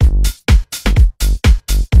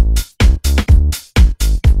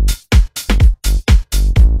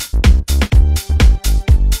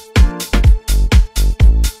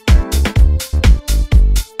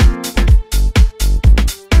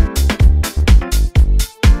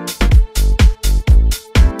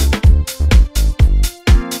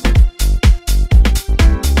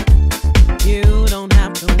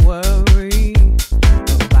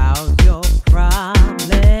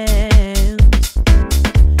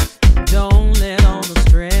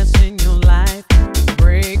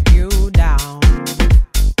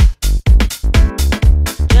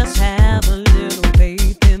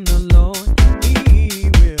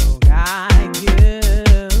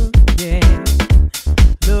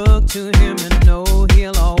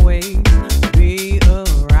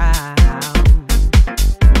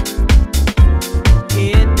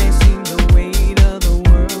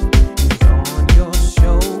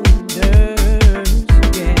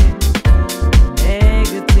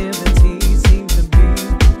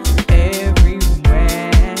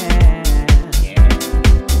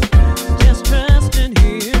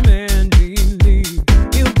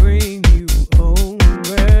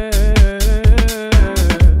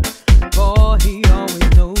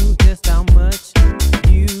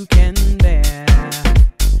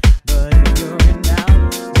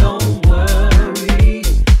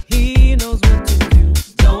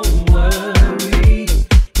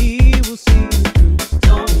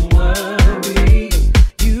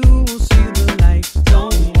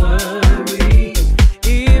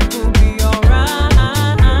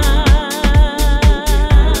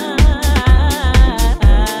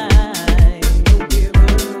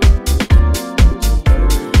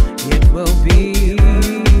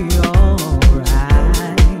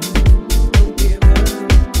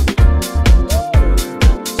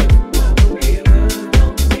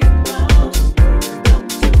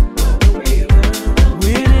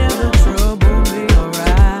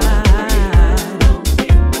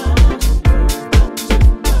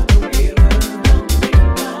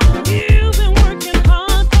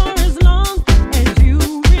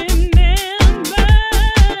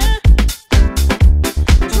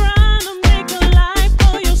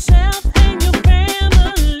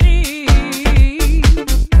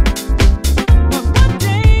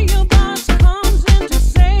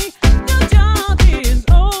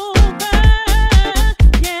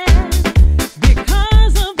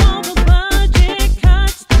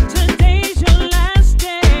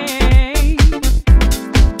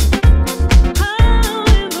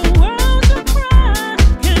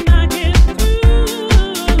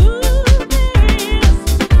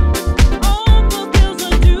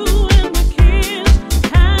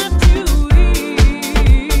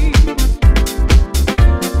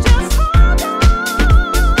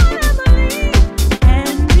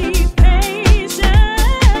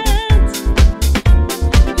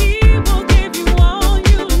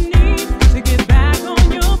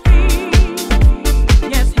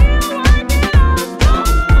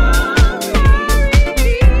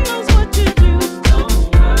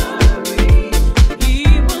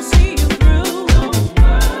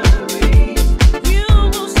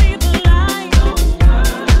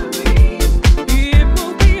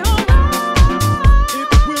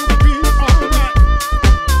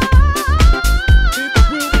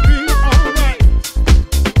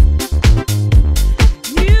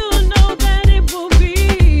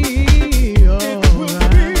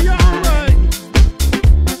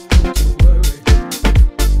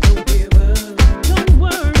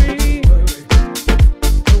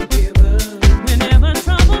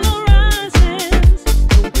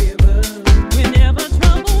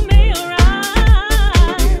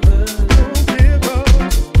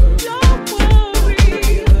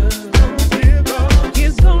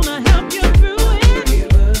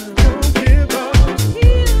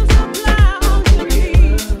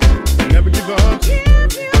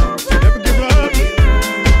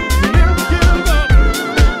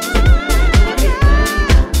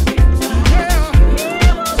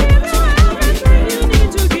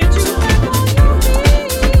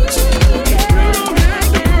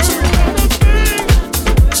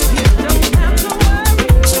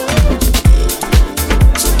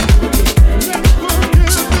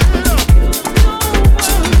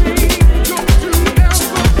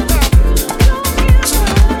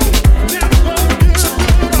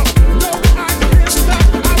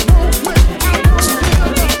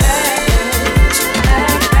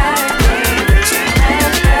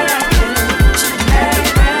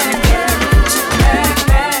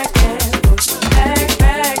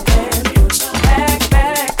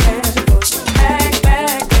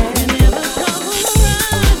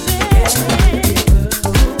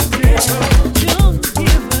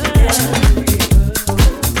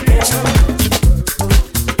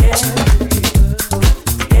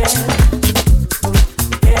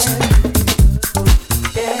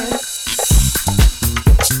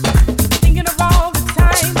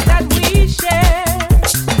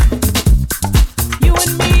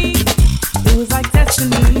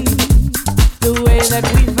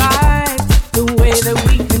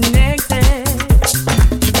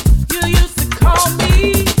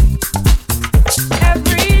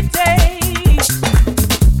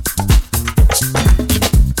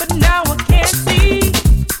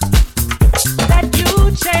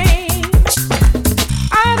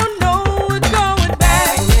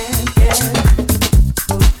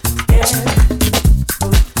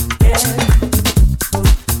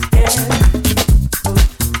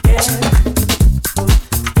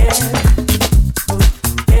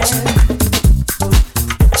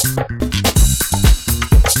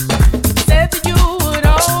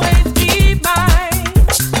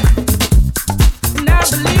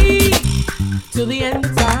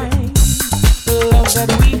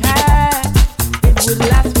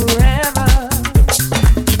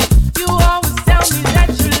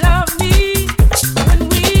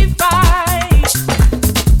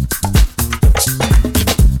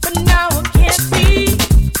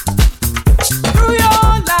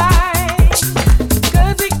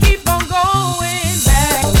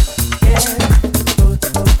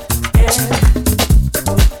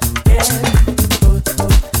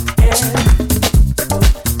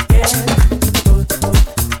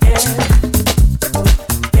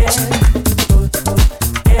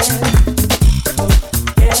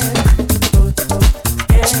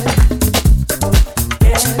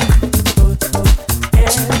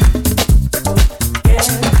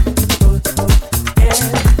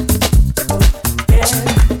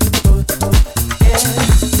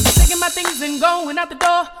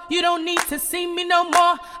You don't need to see me no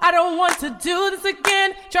more. I don't want to do this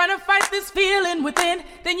again. Trying to fight this feeling within.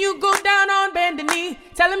 Then you go down on bended knee,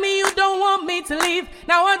 telling me you don't want me to leave.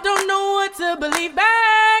 Now I don't know what to believe.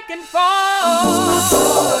 Back and forth.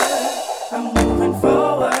 I'm moving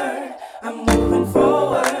forward. I'm moving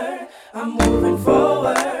forward. I'm moving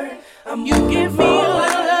forward. You give me a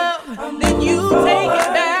little love, then you take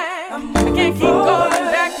it back. I can't keep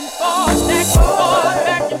going back and forth, back and forth,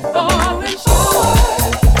 back and forth.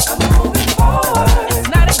 I'm moving forward. It's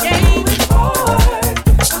not a game.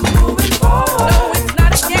 I'm moving forward. No, it's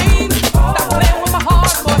not a game. Stop playing with my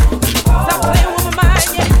heart, boy. Stop playing with my mind,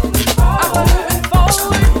 yeah. I'm moving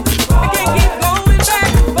forward. I can't keep going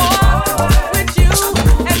back and forth with you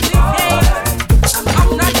and these games. I'm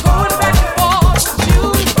not going back and forth with you.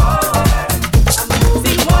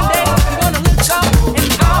 See, one day you're gonna look up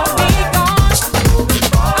and I'll be gone.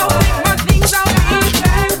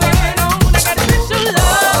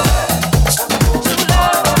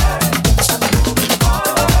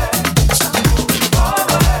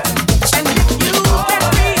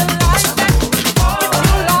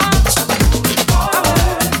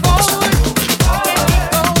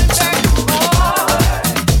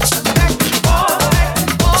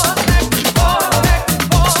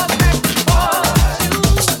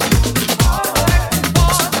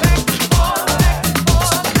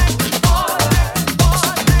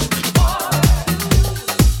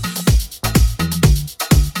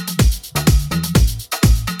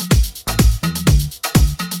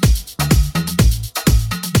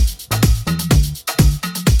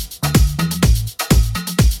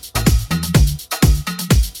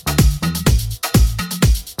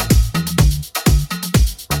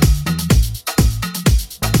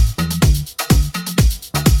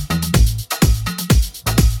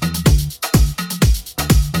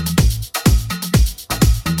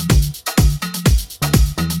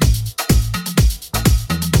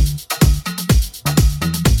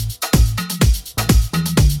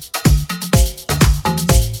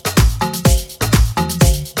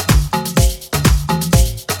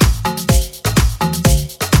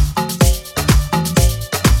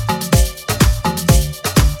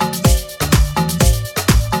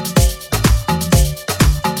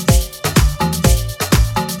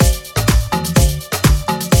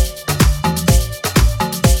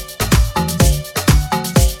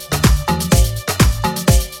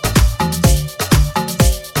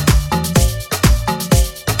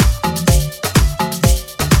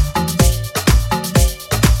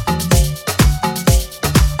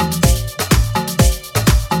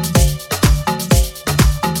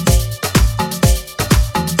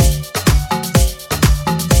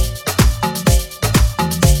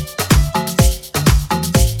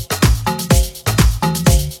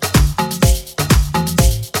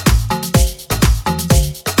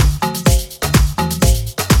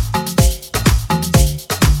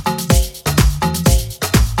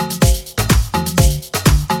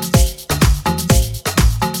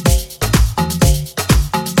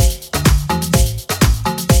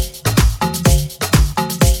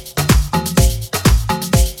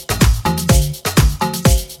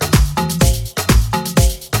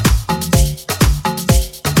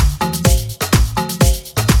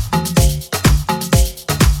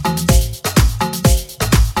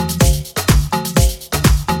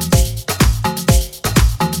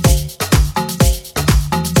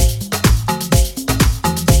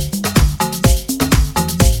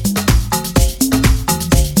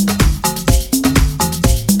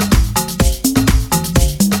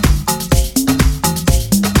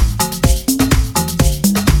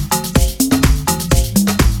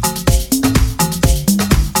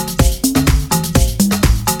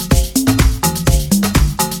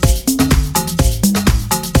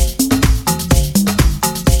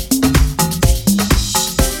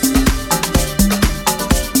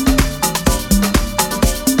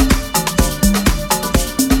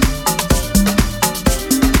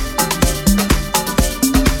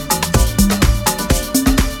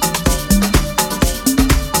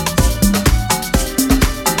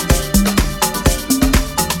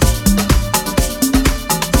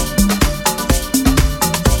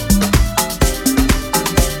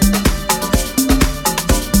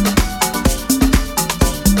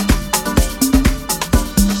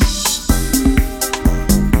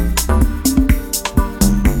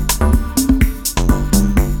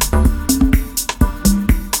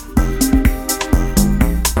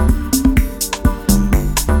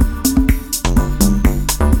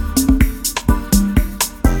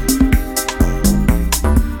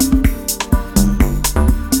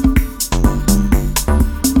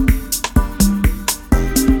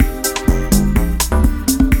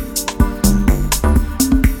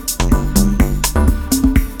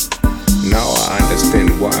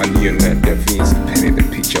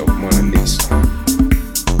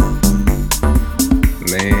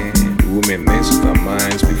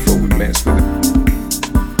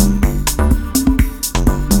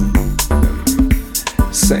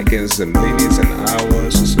 and minutes and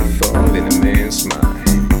hours is a thought in a man's mind.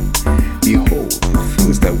 Behold, the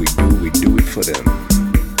things that we do it for them.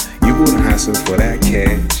 You wouldn't hassle for that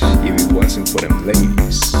cash if it wasn't for them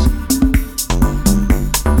ladies.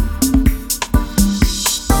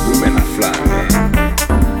 Women are fly, man.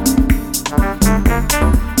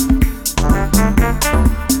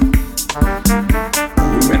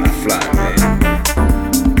 Women are fly, man.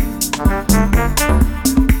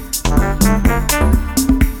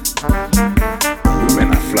 Women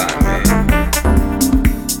are fly, man.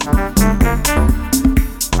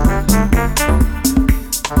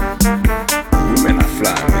 Women are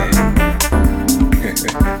fly, man.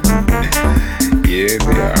 Yeah,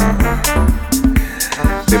 they are.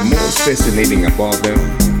 The most fascinating about them,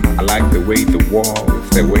 I like the way they walk,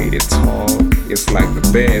 the way they talk. It's like the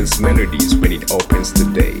band's melodies when it opens the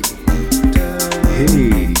day.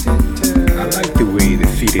 Hey, I like the way they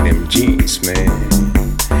fit in them jeans, man.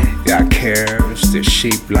 Their curves, they're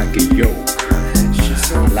shaped like a yolk.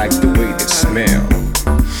 I like the way they smell.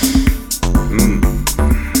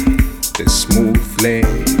 The smooth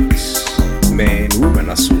legs. Man, women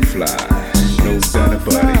are so fly. No doubt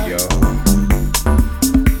about it, y'all.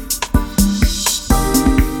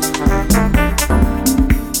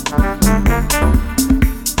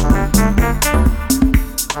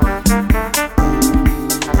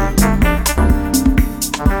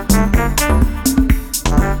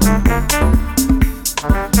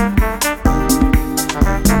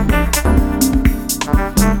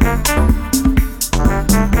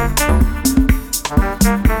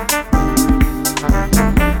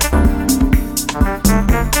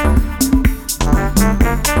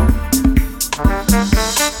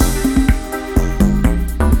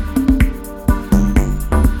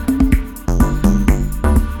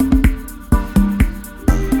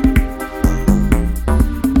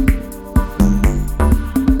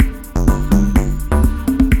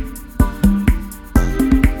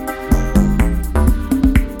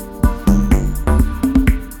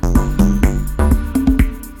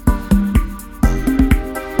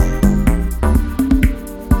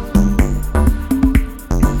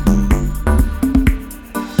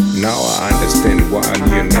 Now I understand why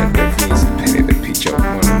Julien and Devine painted the picture of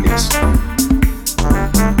Mona Lisa.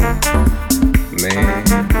 Man,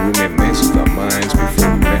 women mess with our minds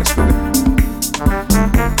before we mess with them.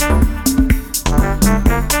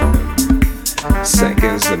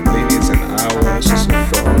 Seconds and minutes and hours is a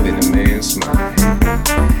thought in a man's mind.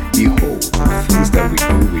 Behold, the things that we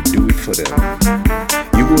do it for them.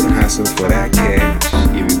 You wouldn't hassle for that cash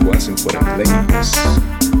if it wasn't for them ladies.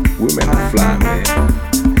 Women are fly, man.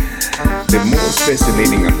 The most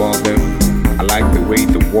fascinating about them, I like the way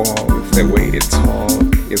they walk, the way they talk.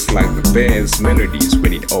 It's like the band's melodies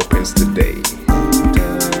when it opens the day.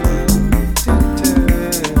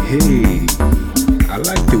 Hey, I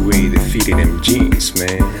like the way they fit in them jeans,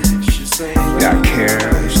 man. Their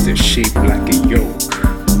curves, they're shaped like a yolk.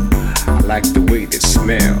 I like the way they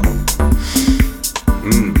smell.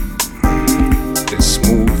 The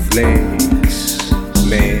smooth legs.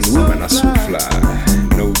 Man, women are so fly.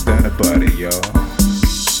 No doubt about it, y'all.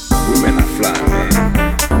 Women are fly, man.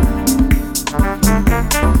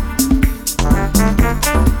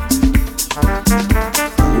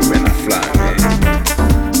 Women are fly, man.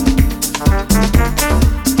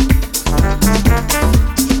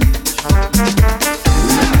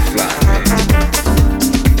 Women are fly, man.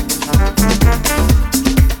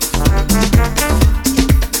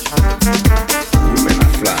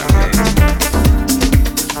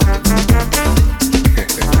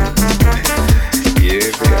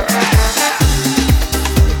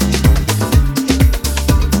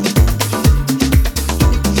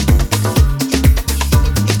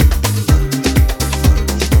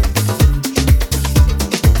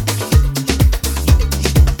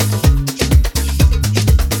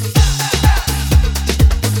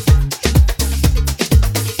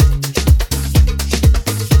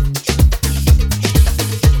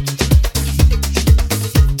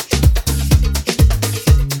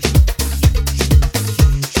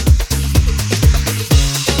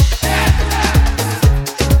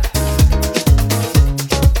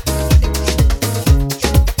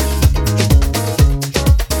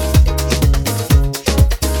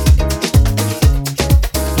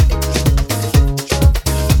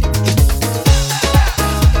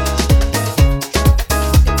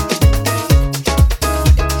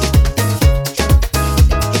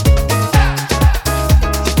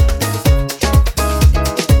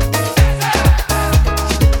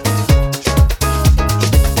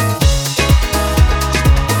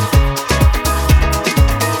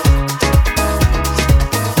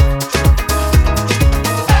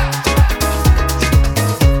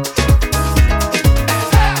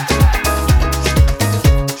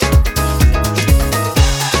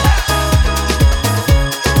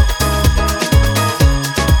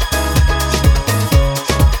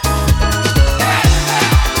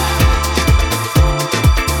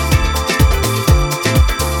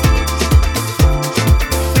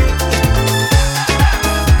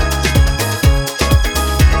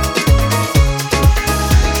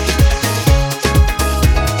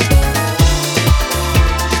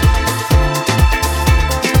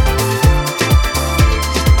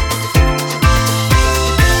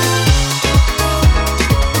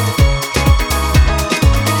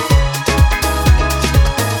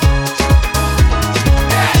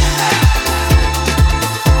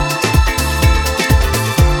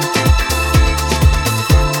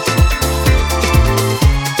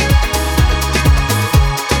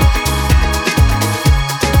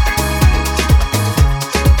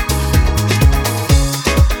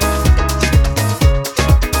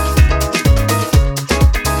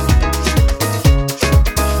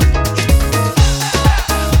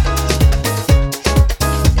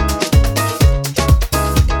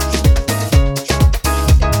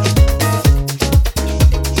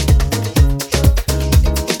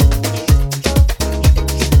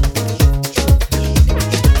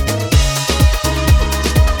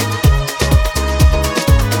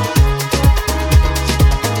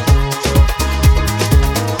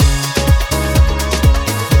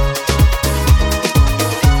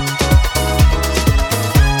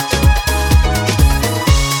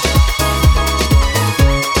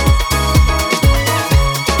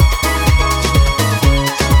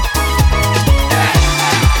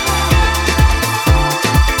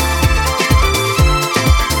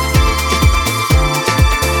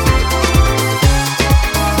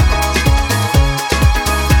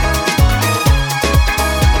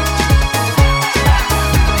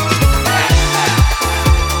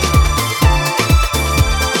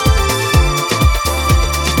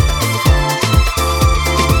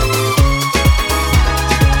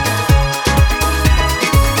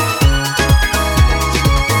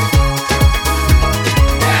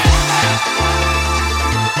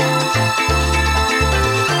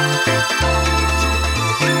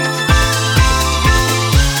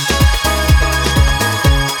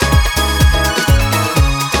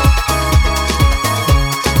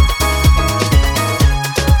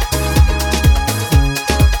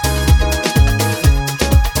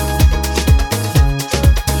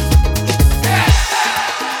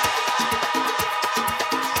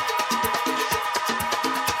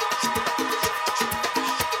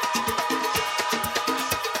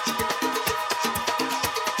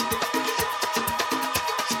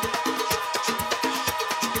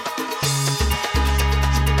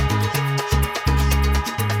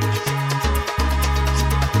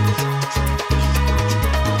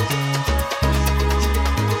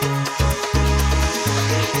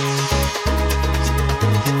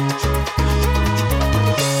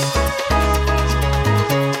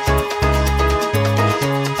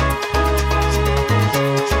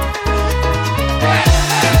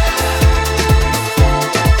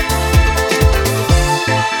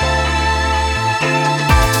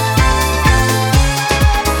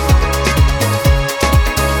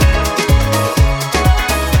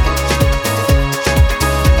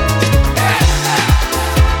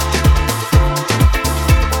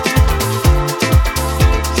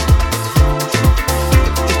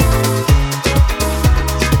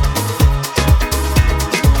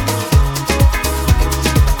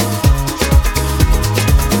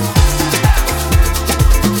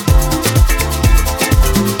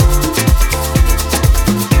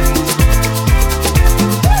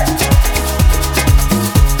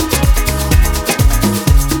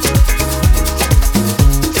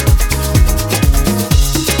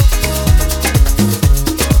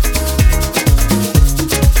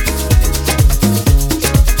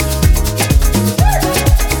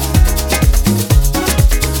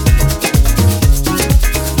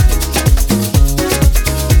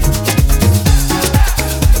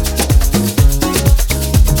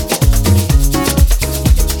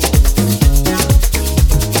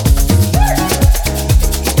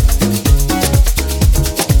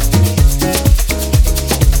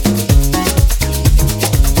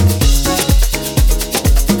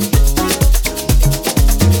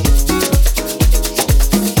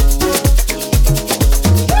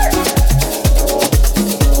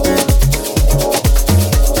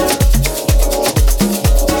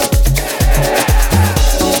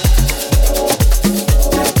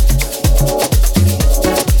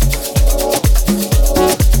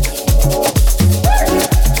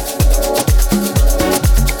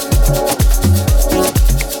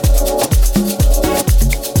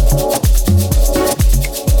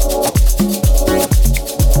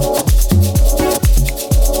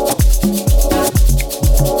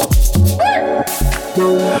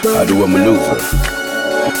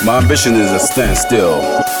 My ambition is a standstill,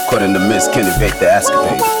 caught in the mist, can't evade the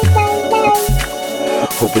escapade.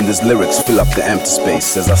 Hoping these lyrics fill up the empty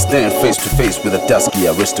space as I stand face to face with a dusky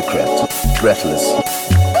aristocrat, breathless,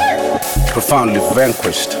 profoundly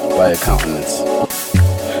vanquished by her countenance.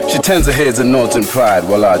 She turns her head and nods in pride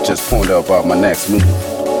while I just point out about my next move.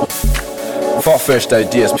 Far-fetched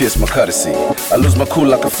ideas pierce my courtesy. I lose my cool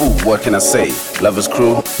like a fool, what can I say? Lover's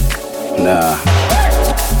crew? Nah,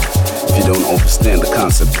 if you don't understand the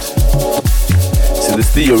concept. See, the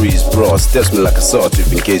theory's broad, steps me like a sword to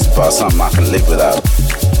engage about something I can live without.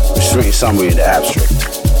 Restrained somewhere in the abstract.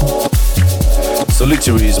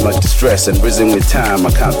 Solitary is my distress, and risen with time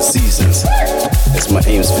I count the seasons. As my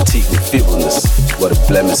aim's fatigue with feebleness, what a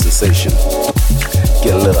blemish sensation.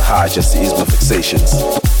 Get a little high just to ease my fixations.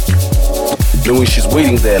 Knowing she's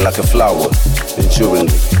waiting there like a flower,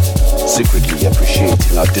 enduringly, secretly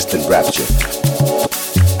appreciating our distant rapture.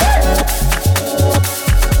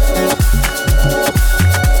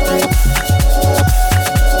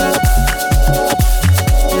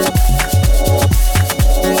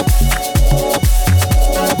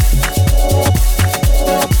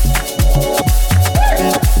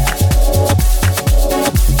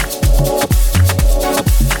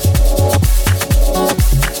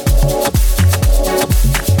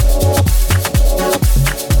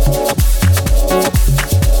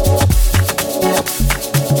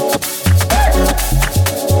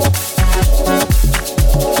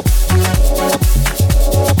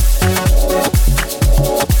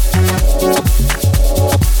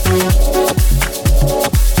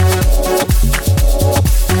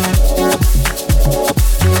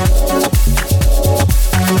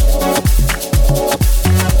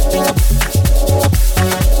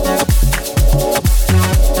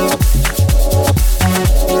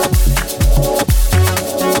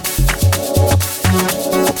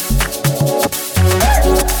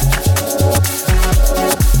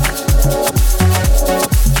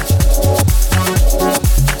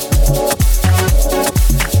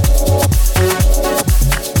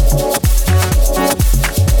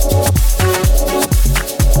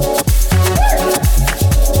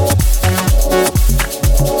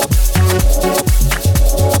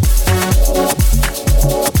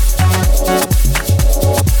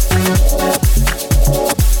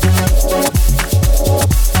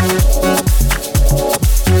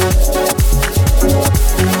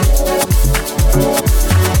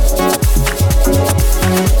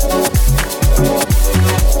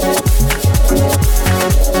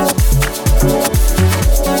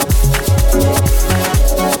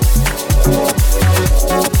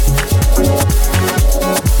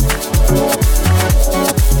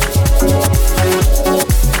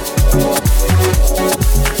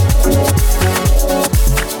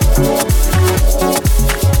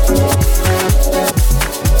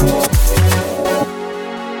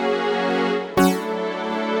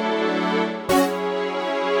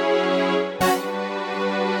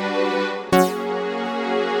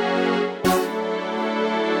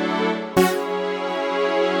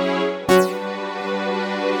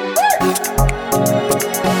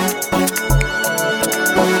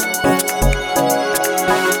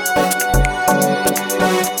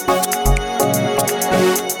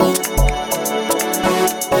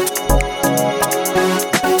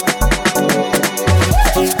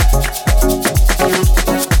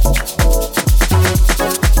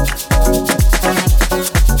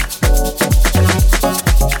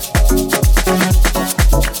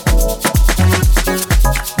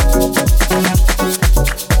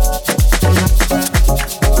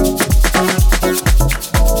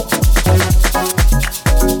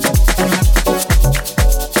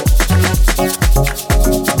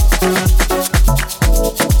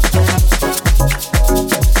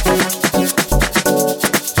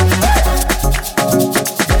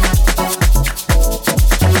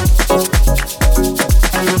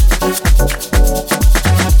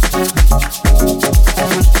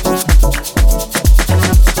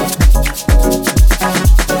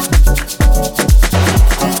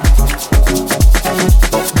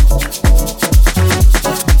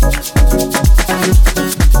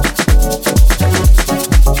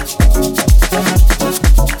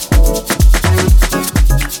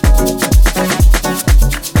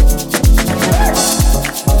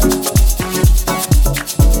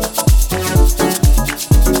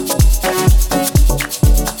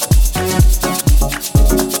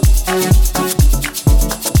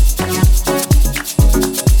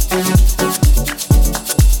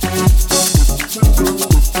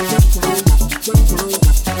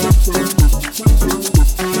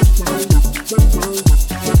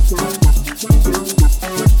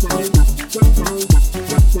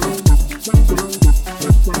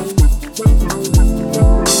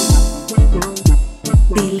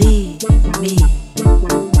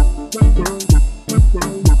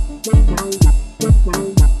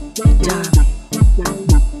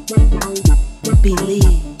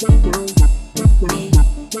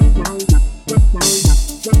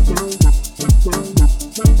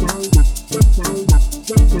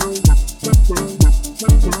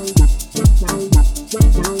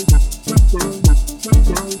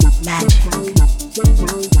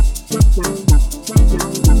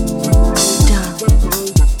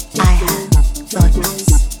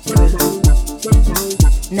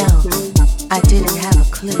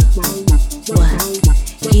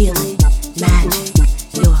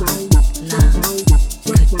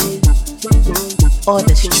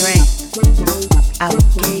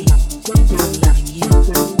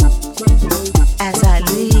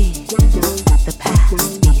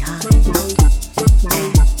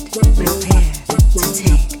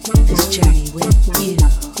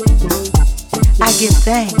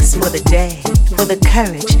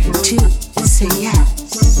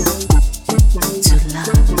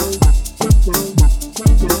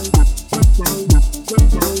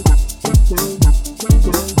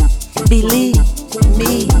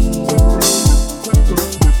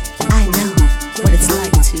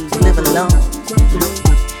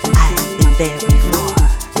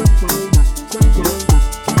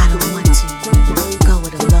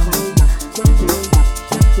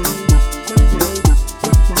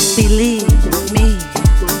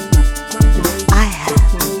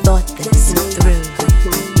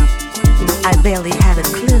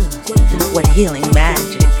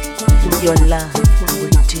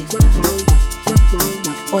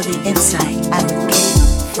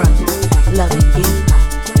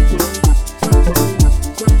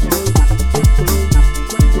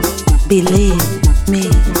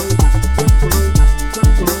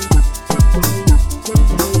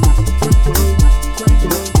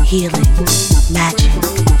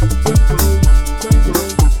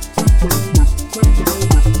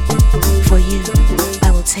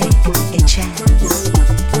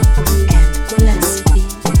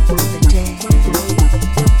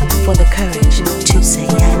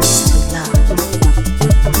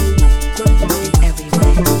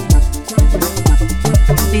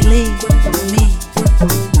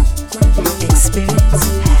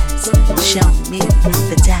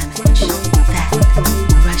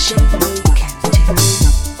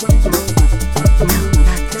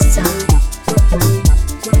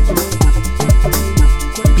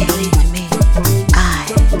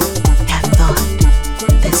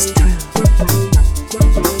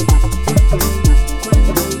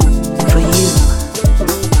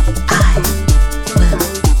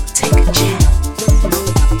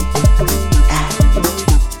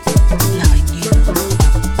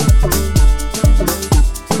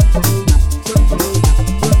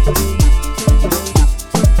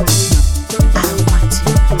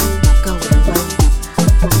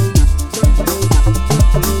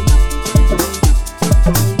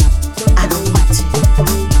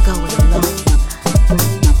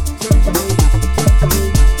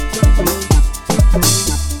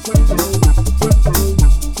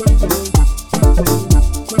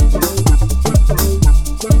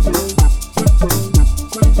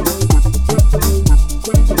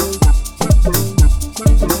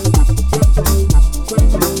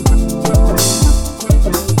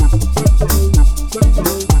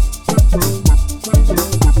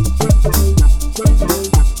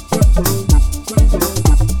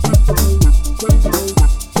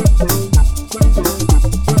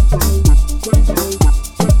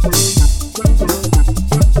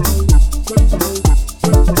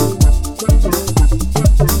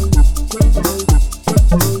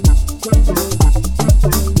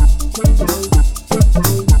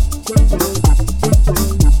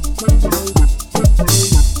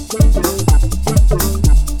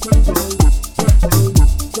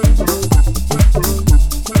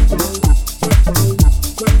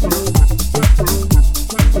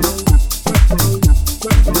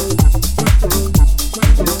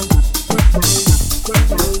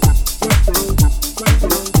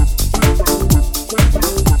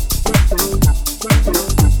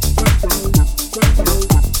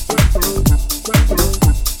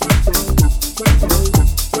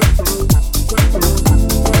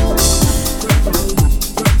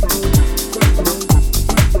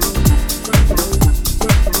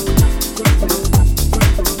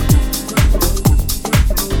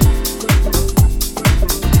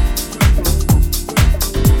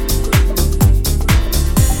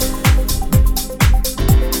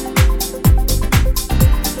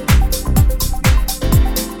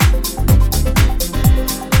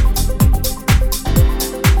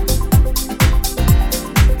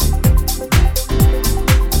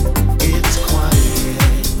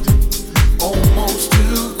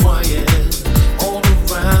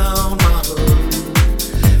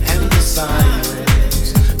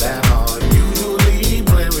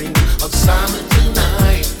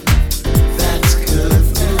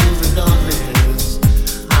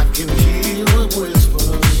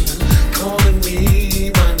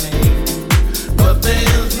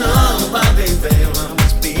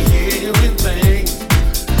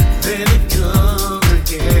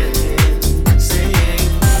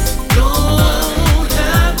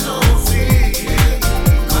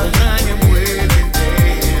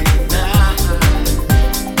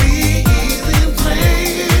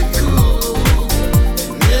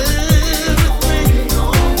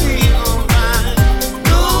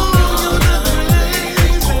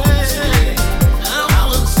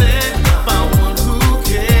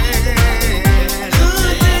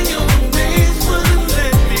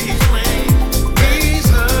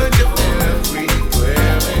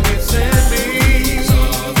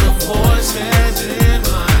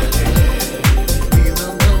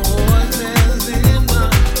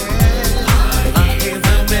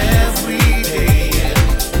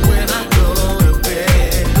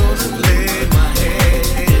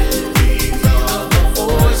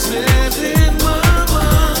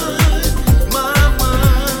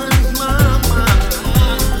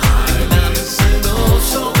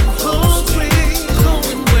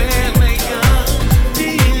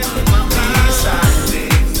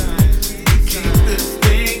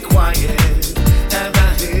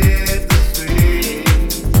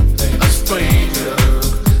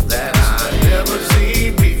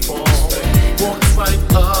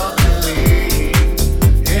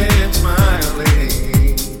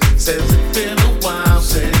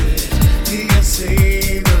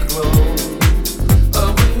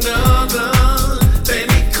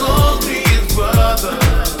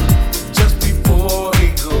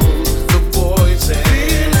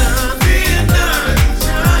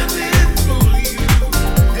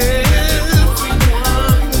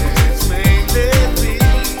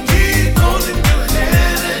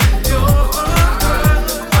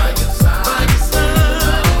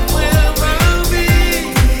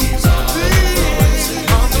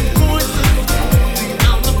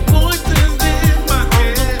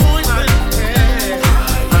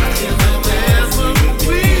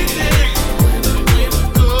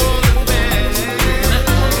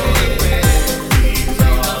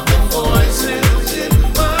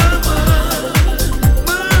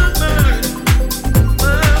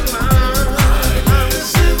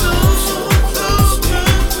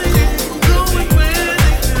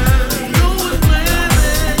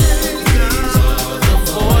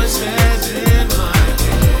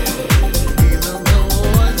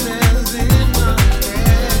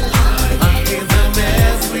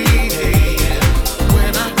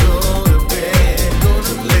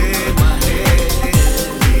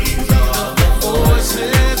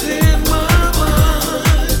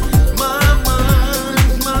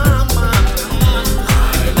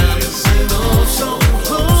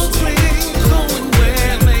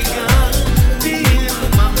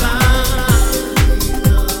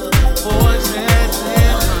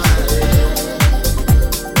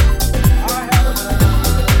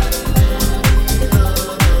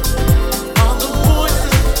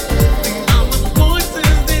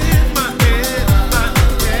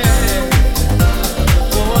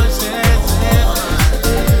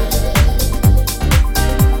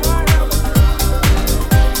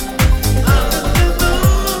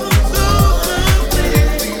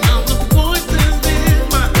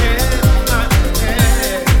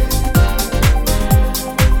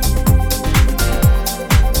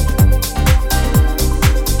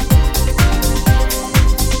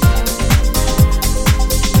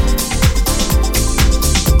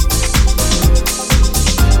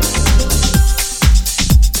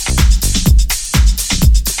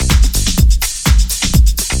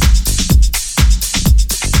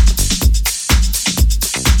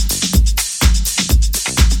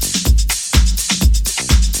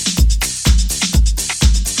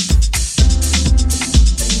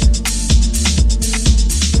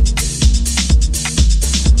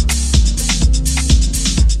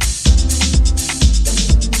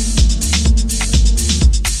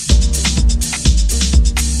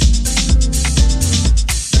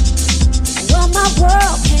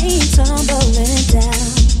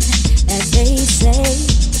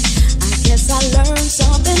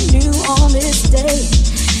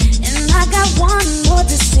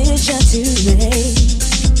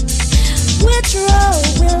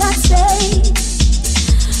 I'd say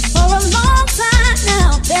for a long time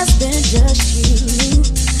now, there's been just you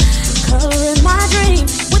coloring my dream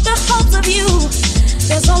with the hopes of you.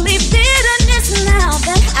 There's only bitterness now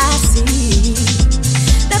that I see,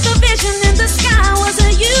 that the vision in the sky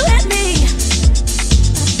wasn't you and me.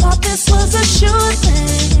 I thought this was a sure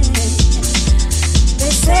thing.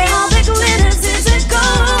 They say all that glitters isn't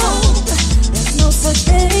gold. There's no such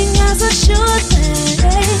thing as a sure thing.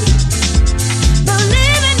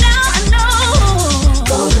 Believe it now, I know.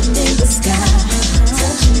 Golden in the sky,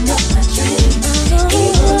 touching up my dream.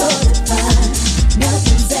 Evil or divine,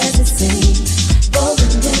 nothing's as it seems.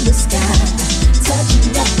 Golden in the sky,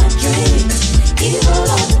 touching up my dreams. Evil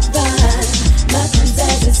or divine, nothing's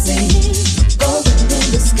as it seems. Golden in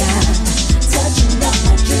the sky, touching up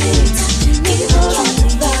my dreams. Evil or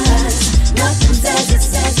divine, nothing's as it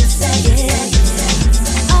says it says.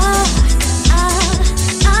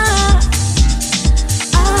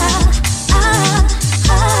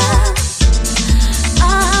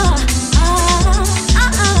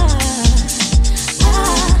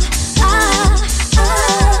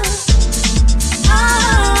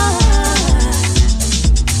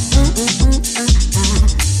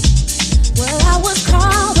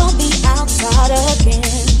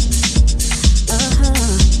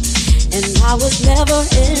 I was never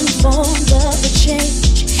informed of the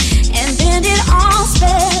change, and then it all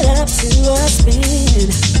sped up to a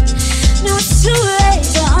spin. Now it's too late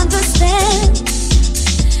to understand,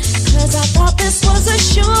 'cause I thought this was a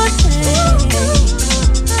sure thing.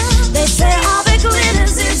 They say all that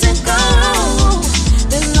glitters isn't gold.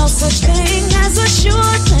 There's no such thing as a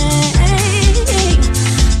sure thing.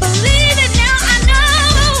 Believe it now, I know.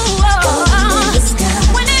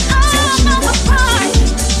 When it all falls apart,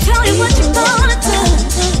 tell me what you're gonna do.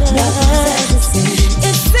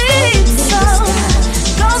 It seems so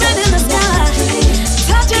golden in the sky,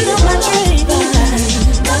 touching on my dream.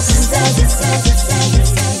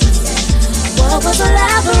 What was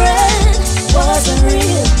elaborate wasn't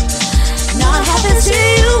real. Not happy to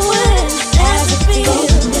you when as it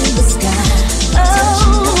feels in the sky. Oh,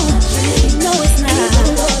 no, it's not.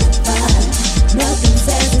 Nothing's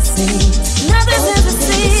as it seems. Nothing's as it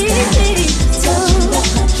seems.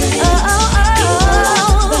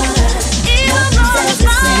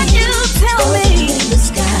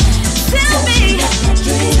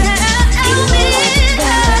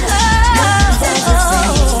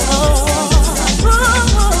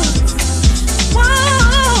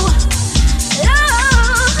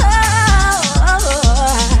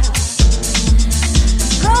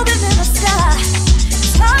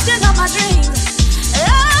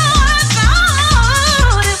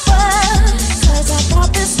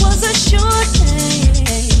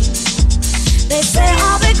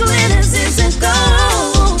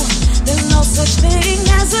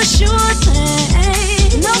 Sure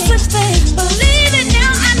thing, no such thing. Believe it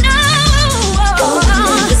now, I know. Golden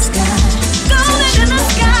in the sky, golden in the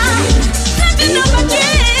sky, touching up my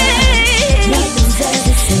dreams. Nothing's as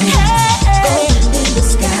it seems. Golden in the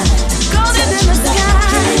sky, golden in the sky.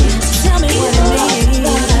 Tell me what it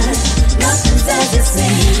means. Nothing's as it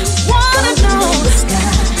seems. Wanna know?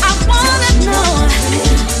 I wanna know.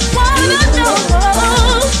 Wanna know?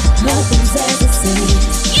 Nothing's as it seems.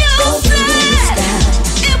 You said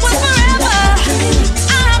it was forever.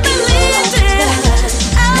 I believed it.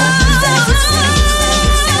 Oh,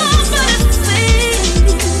 but it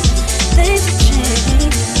seems things have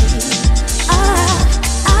changed.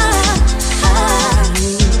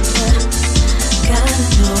 Gotta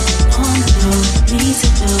know, wanna know, need to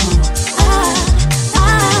know.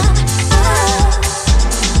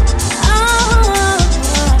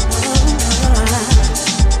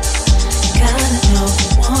 Gotta know,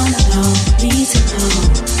 wanna know, need to know.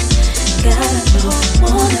 Gotta know,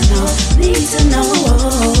 wanna know, need to know.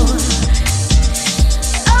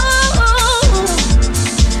 Oh,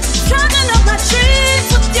 turning up my dreams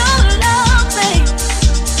with your love, babe.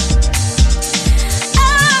 Oh,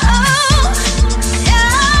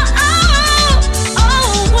 yeah,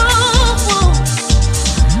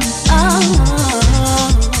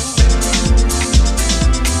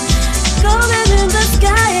 golden in the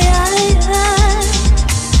sky,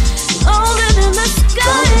 golden in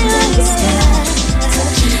the sky.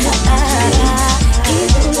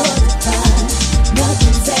 Evil or divine,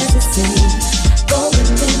 nothing's as it seems. Golden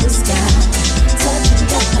in the sky,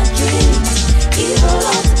 touching up my dreams. Evil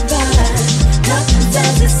or divine, nothing's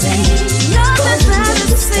as it seems. Nothing's as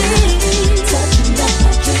it seems. Touching up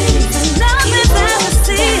my dreams. Nothing's as it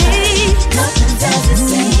seems. Nothing's as it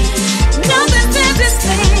seems. Nothing's as it seems. Nothing's as it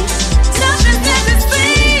seems. Nothing's as it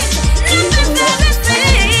seems. Nothing's as it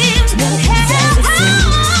seems.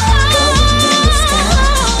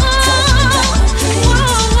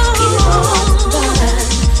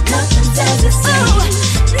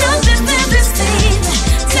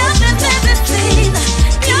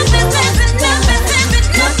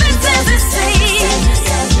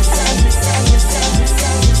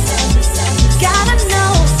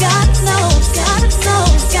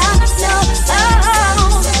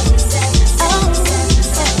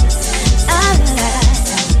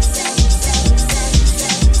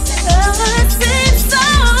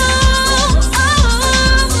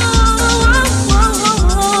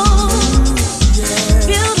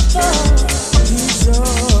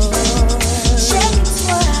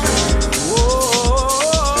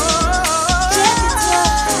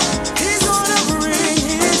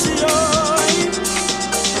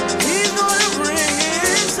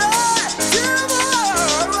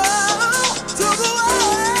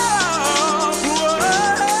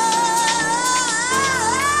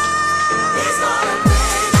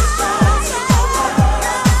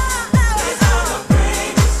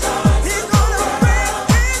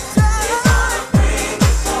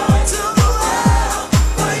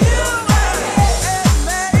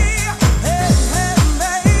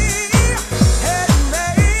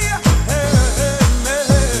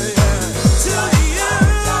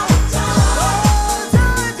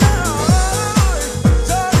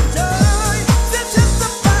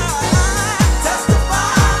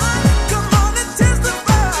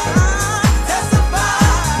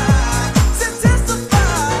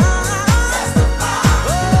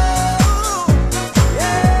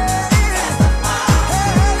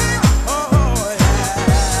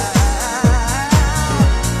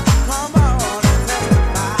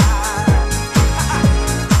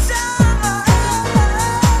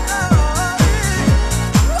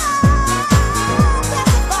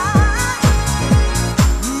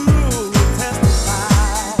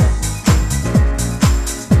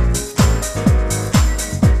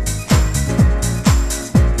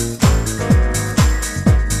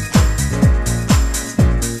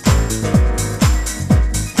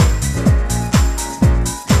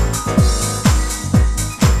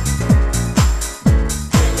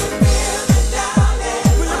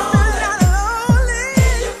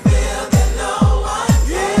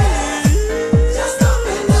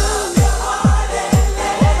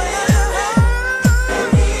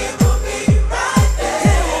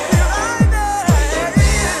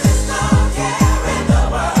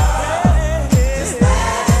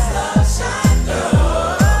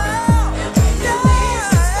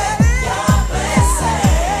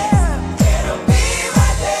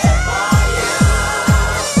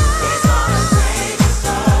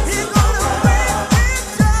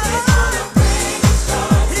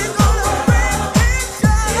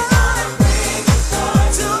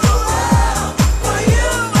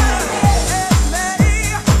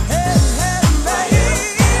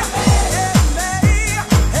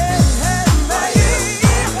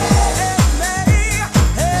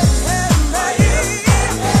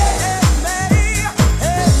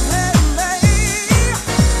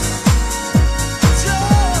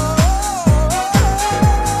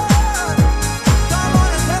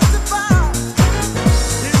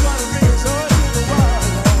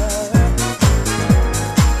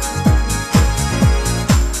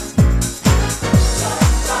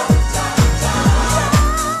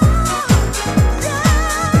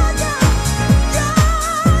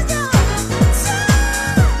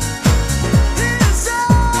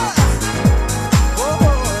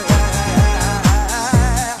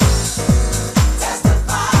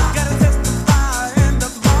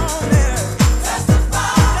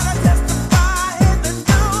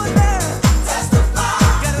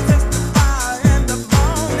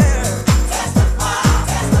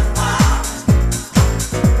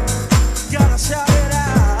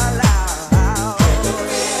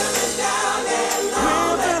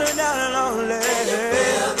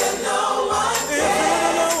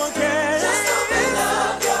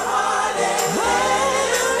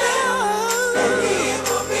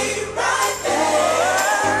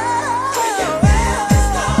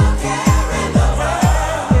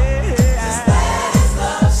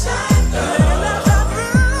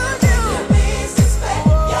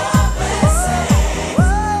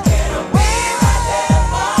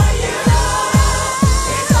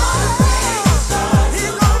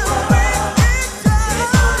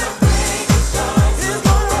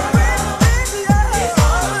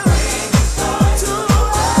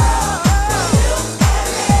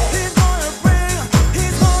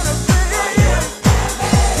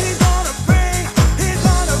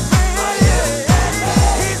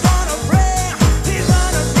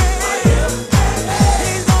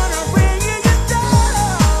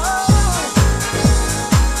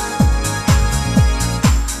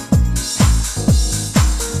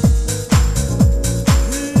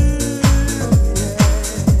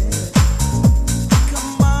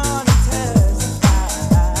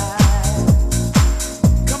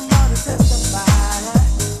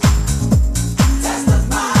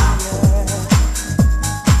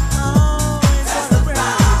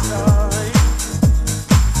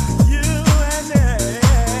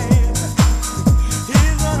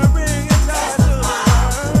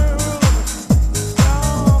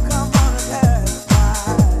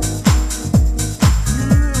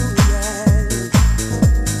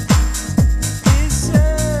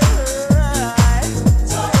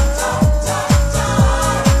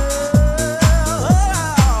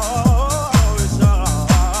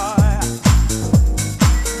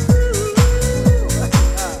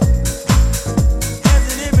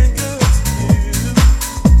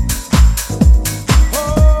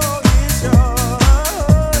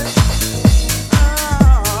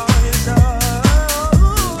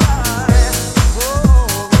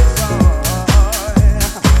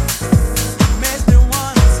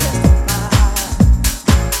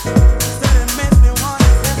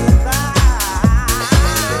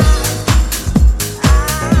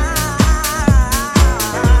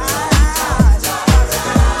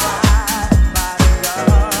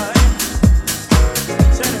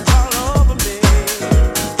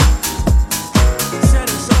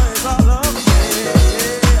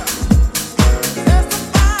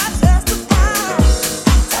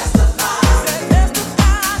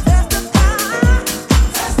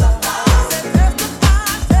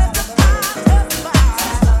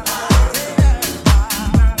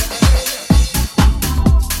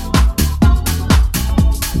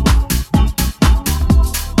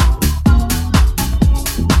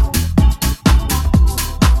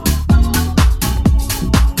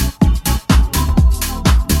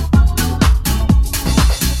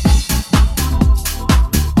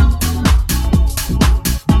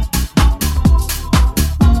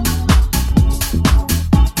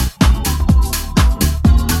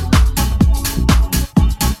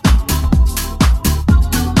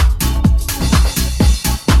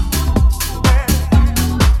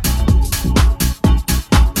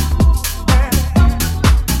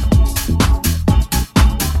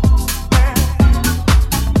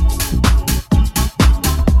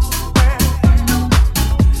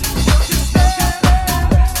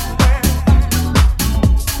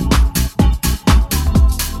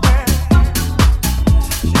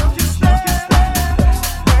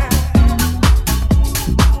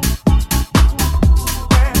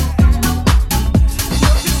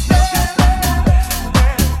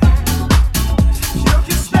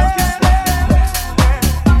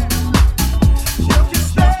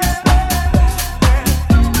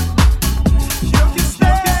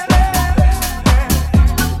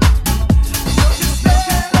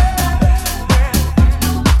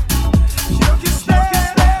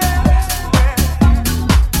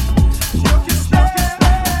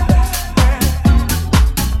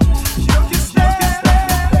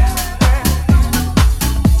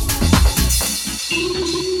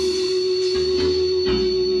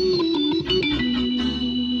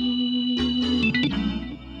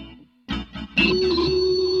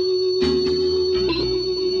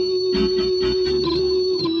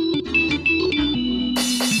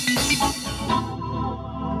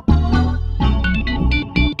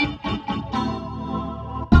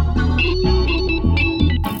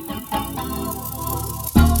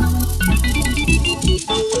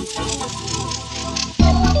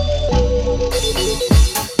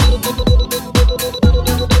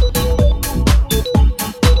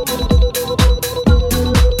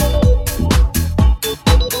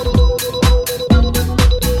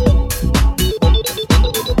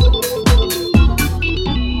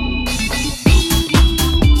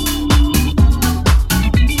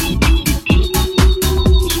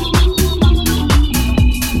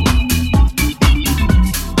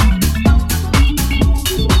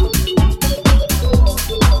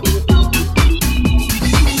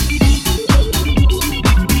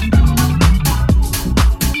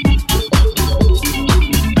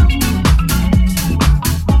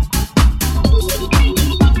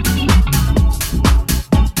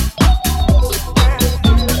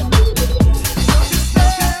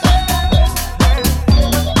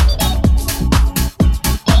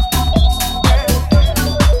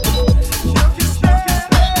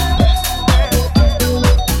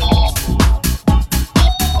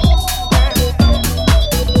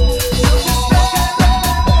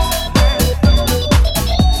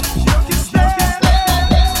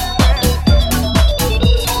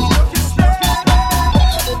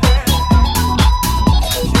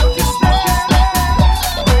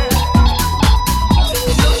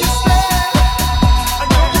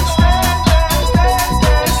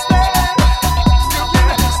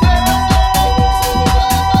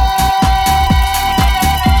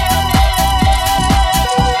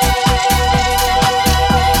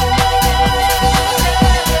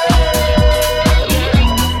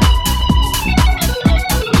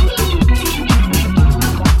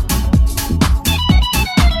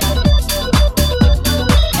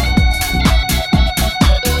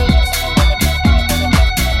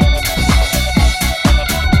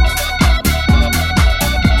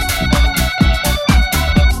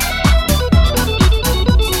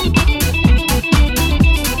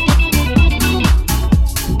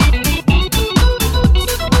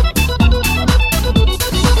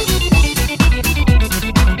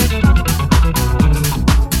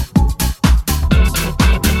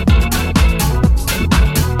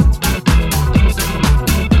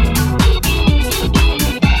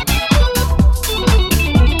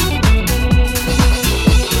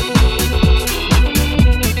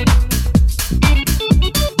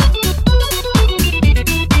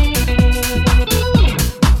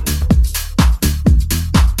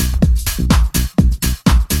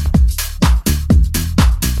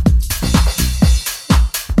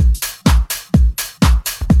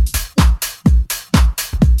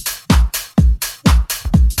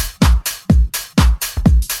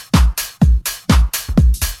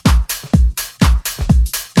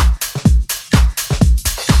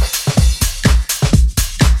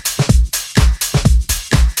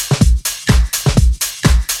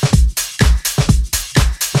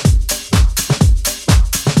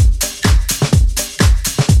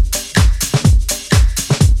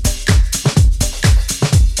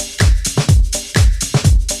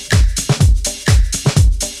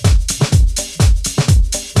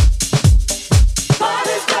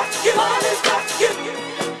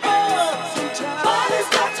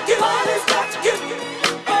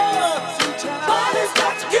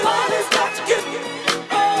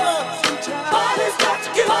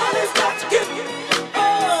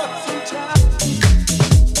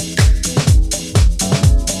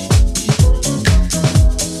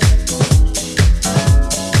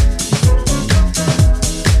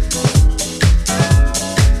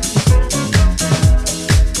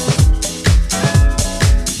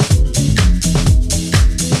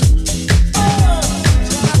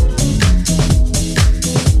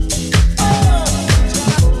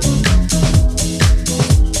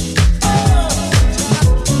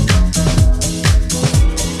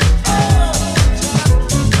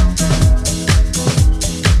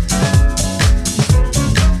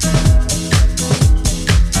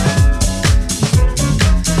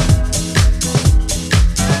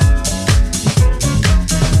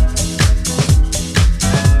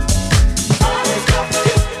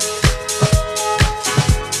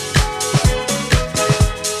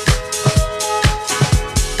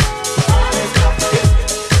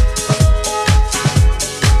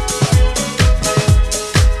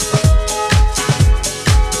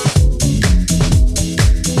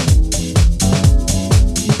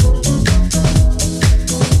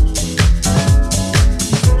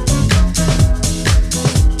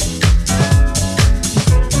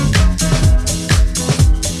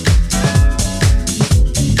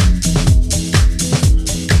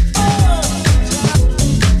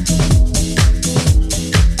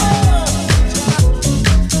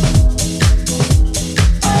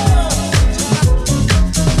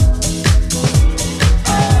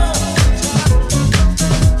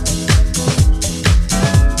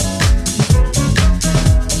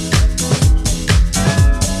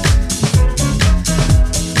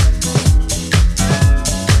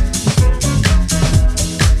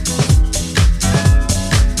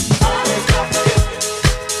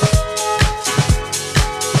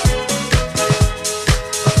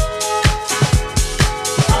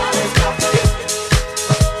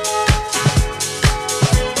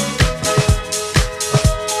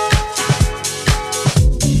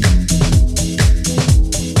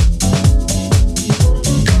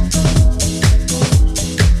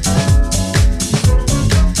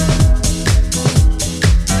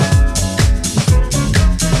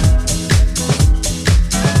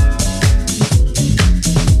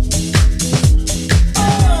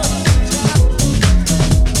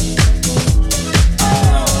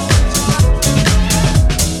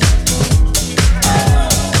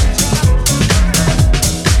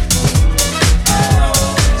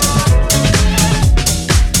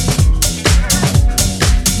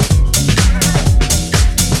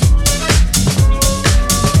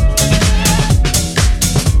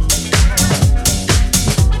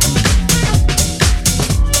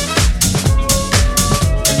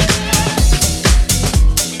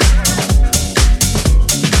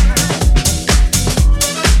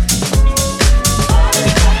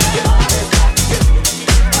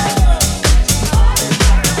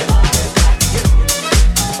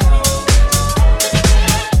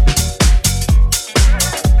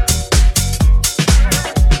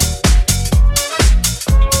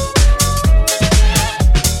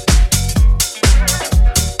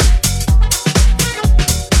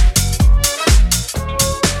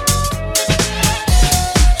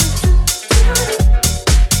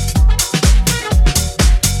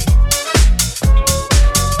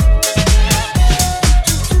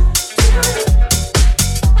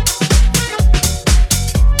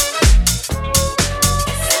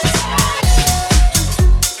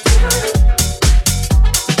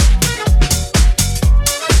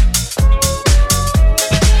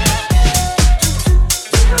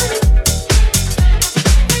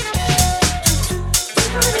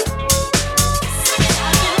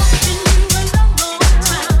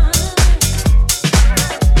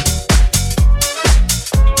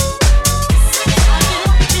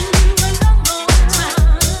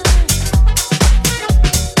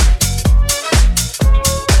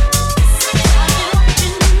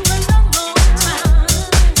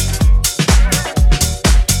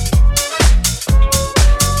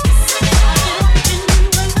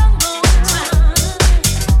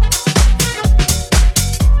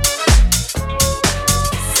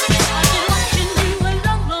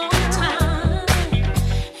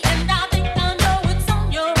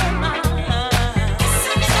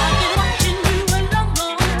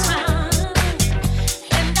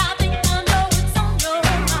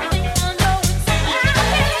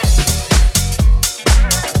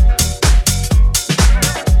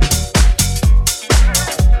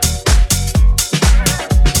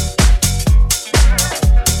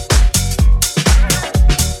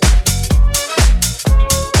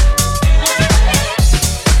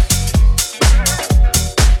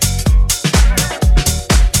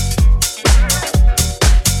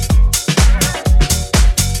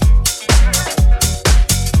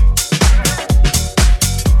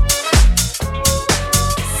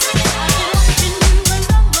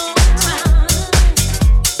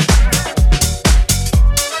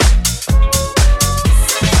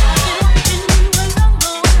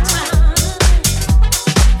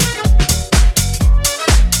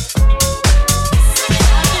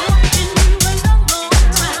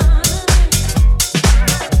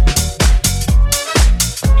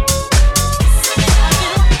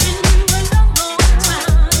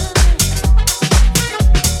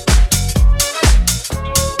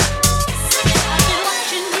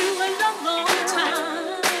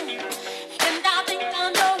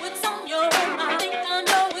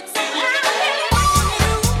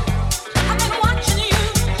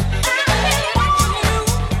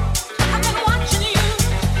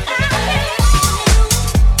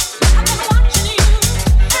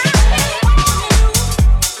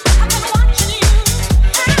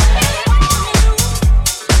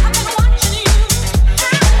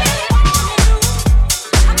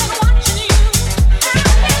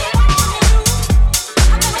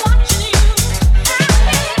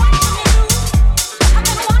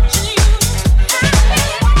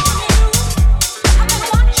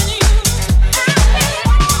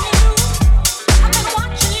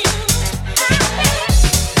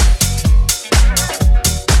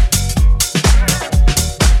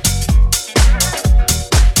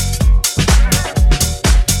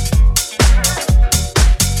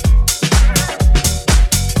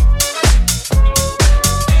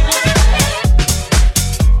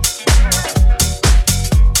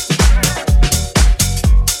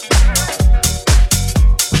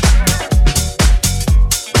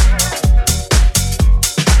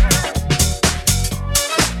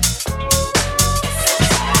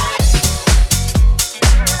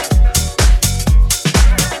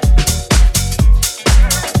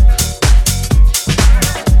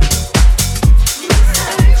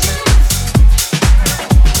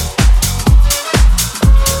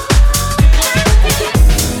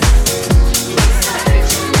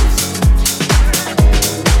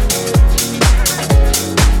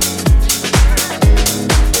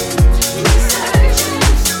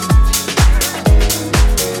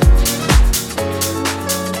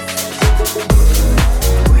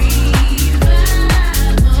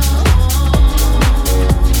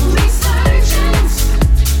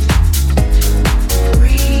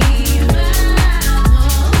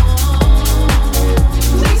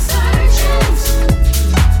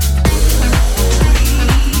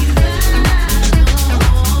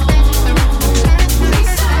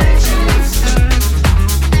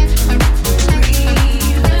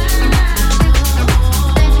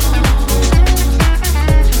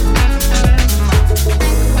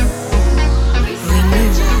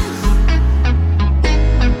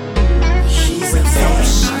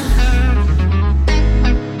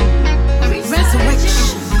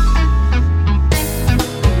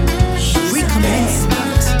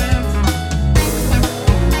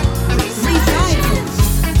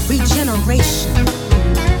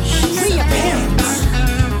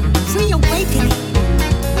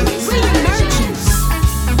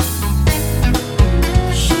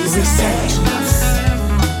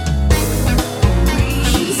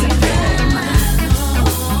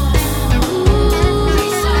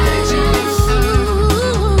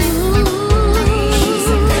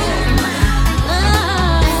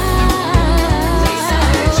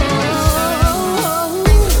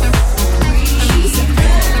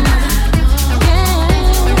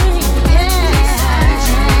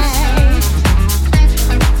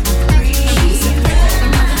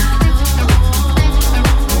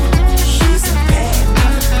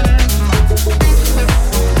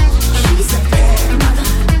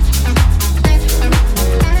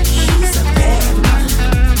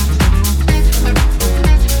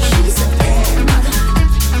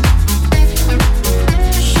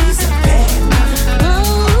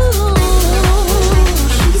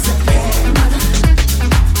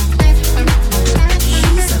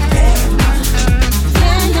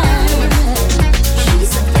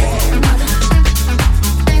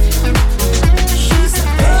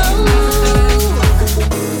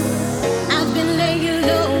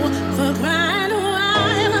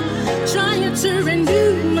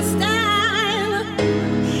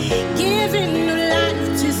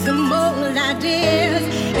 ideas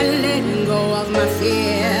and letting go of my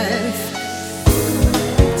fears.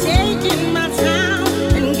 Taking my time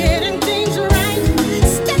and getting things right.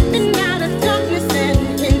 Stepping out of darkness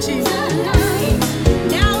and into the light.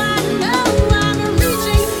 Now I know I'm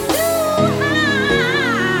reaching new heights.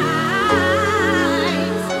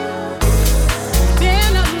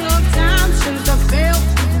 Been a long time since I felt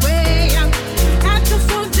this way. Had to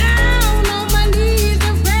fall down on my knees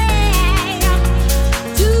and pray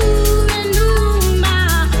to the new